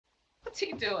What's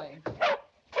he doing?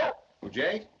 Well,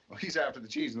 Jay? Well, he's after the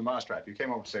cheese and the mousetrap. You came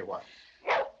over to say what?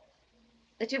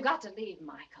 That you've got to leave,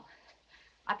 Michael.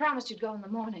 I promised you'd go in the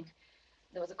morning.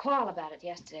 There was a quarrel about it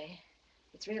yesterday.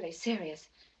 It's really serious.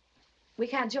 We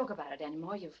can't joke about it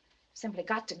anymore. You've simply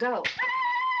got to go.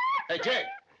 Hey, Jay!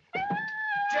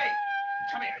 Jay!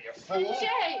 Come here, you fool!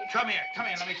 Jay! Come here,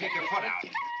 let me take your foot out.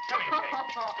 Come here,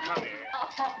 Jay. Come here.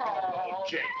 Oh,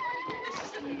 Jay.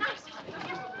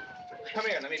 Come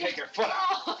here, let me take your foot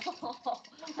out.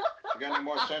 You got any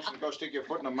more sense than to go stick your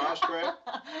foot in a mousetrap?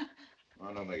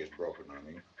 Oh, don't think it's broken,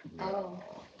 honey. No.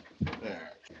 Oh.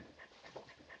 There.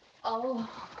 Oh.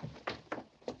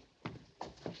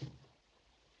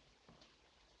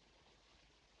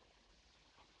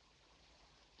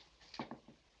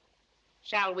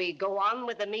 Shall we go on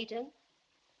with the meeting?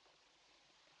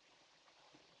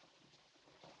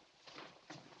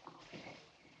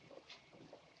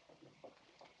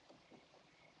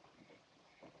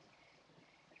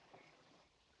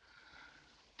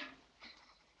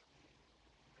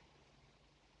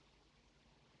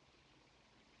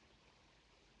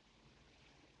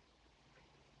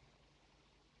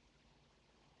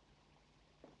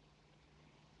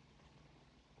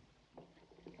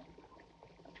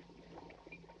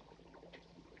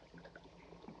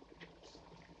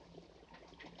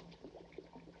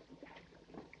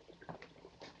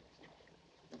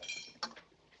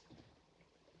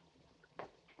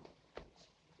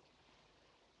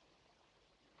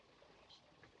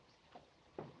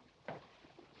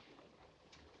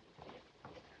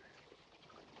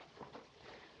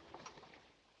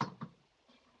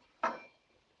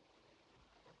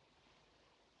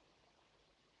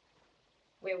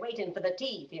 We're waiting for the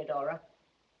tea, Theodora.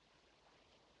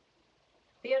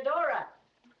 Theodora!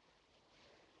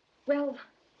 Well,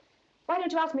 why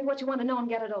don't you ask me what you want to know and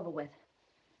get it over with?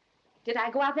 Did I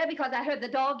go out there because I heard the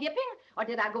dog yipping, or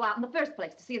did I go out in the first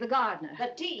place to see the gardener? The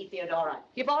tea, Theodora.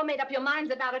 You've all made up your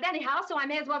minds about it anyhow, so I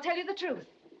may as well tell you the truth.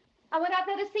 I went out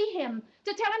there to see him,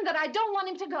 to tell him that I don't want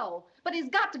him to go. But he's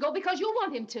got to go because you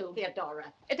want him to.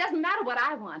 Theodora. It doesn't matter what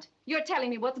I want. You're telling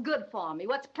me what's good for me,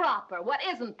 what's proper, what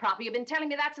isn't proper. You've been telling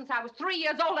me that since I was 3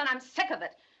 years old, and I'm sick of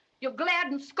it. You've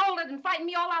glared and scolded and frightened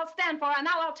me all I'll stand for, and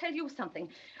now I'll tell you something.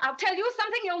 I'll tell you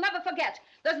something you'll never forget.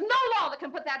 There's no law that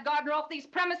can put that gardener off these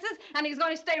premises, and he's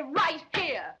going to stay right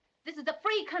here. This is a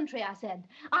free country, I said.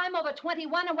 I'm over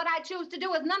 21, and what I choose to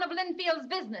do is none of Linfield's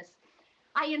business.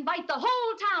 I invite the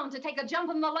whole town to take a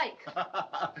jump in the lake.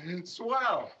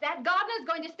 Swell. That gardener's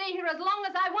going to stay here as long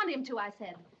as I want him to, I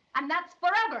said. And that's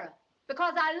forever,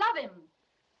 because I love him.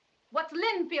 What's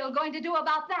Linfield going to do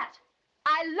about that?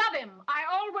 I love him. I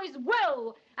always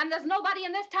will. And there's nobody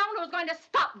in this town who's going to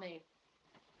stop me.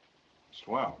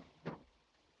 Swell.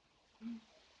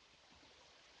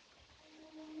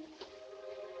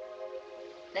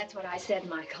 That's what I said,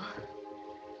 Michael.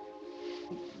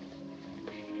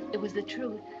 It was the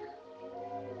truth.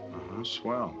 Uh-huh,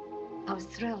 swell. I was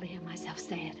thrilled to hear myself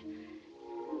say it.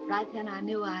 Right then, I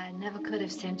knew I never could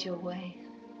have sent you away.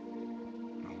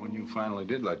 Well, when you finally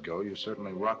did let go, you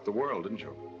certainly rocked the world, didn't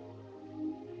you?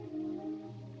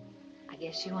 I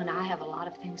guess you and I have a lot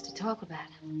of things to talk about.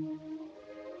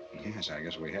 Yes, I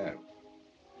guess we have.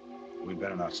 We'd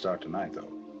better not start tonight, though.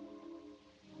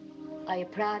 Are you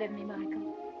proud of me,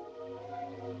 Michael?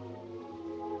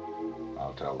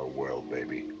 I'll tell the world,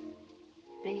 baby.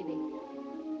 Baby.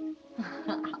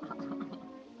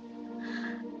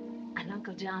 And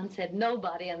Uncle John said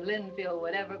nobody in Linfield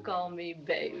would ever call me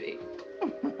baby.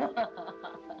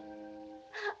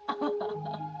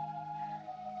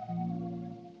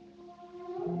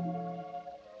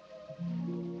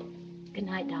 Good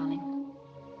night, darling.